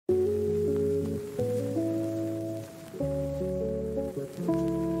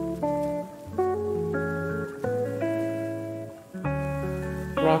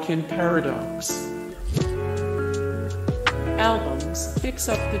Rockin Paradox. Albums, fix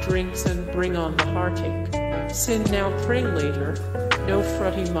up the drinks and bring on the heartache. Sin now, pray later, no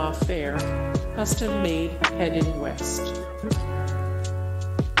frutty ma fair, custom made, heading west.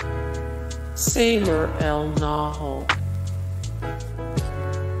 Sailor Nahhal.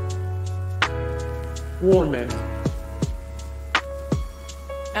 Warman.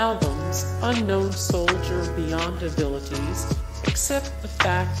 Albums, unknown soldier beyond abilities, except the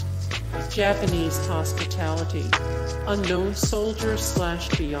fact, Japanese hospitality, unknown soldier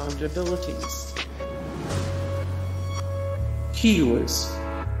 / beyond abilities. Keywords.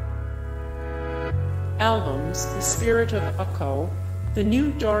 Albums, the spirit of Akko, the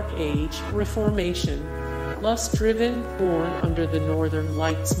new dark age, reformation, lust-driven, born under the northern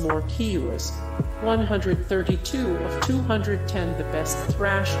lights. More keywords. 132 of 210 the best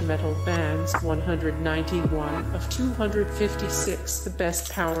thrash metal bands. 191 of 256 the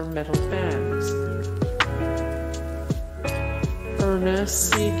best power metal bands.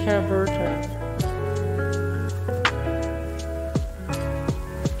 Ernest C. Caberta.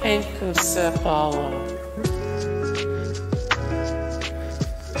 Encephala.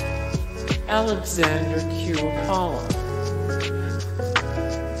 Alexander Q. Apollo.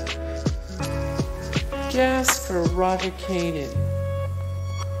 Jasper Rodikainen.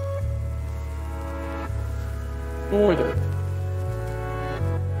 Order.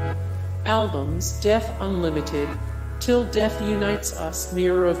 Albums, Death Unlimited, Till Death Unites Us,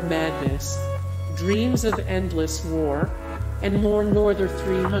 Mirror of Madness, Dreams of Endless War, and more. Northern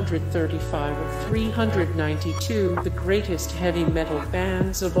 335 of 392 the greatest heavy metal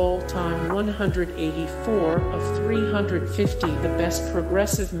bands of all time. 184 of 350 the best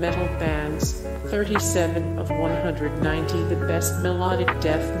progressive metal bands. 37 of 190 the best melodic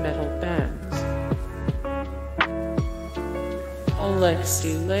death metal bands.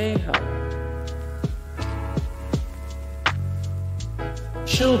 Alexi Laiho.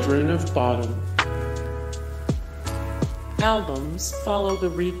 Children of Bodom. Albums, Follow the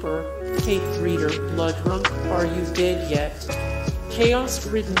Reaper, Hate Breeder, Blood Drunk, Are You Dead Yet?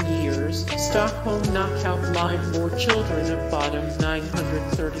 Chaos-Ridden Years, Stockholm Knockout Live. More. Children of Bodom.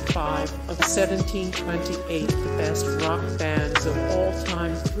 935 of 1728 the best rock bands of all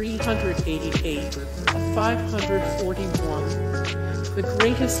time. 388 of 541 the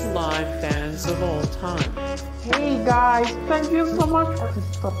greatest live bands of all time. Hey guys, thank you so much for the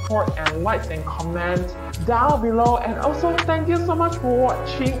support and likes and comments down below, and also thank you so much for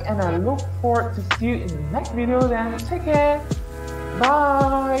watching, and I look forward to see you in the next video. Then take care,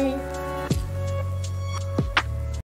 bye.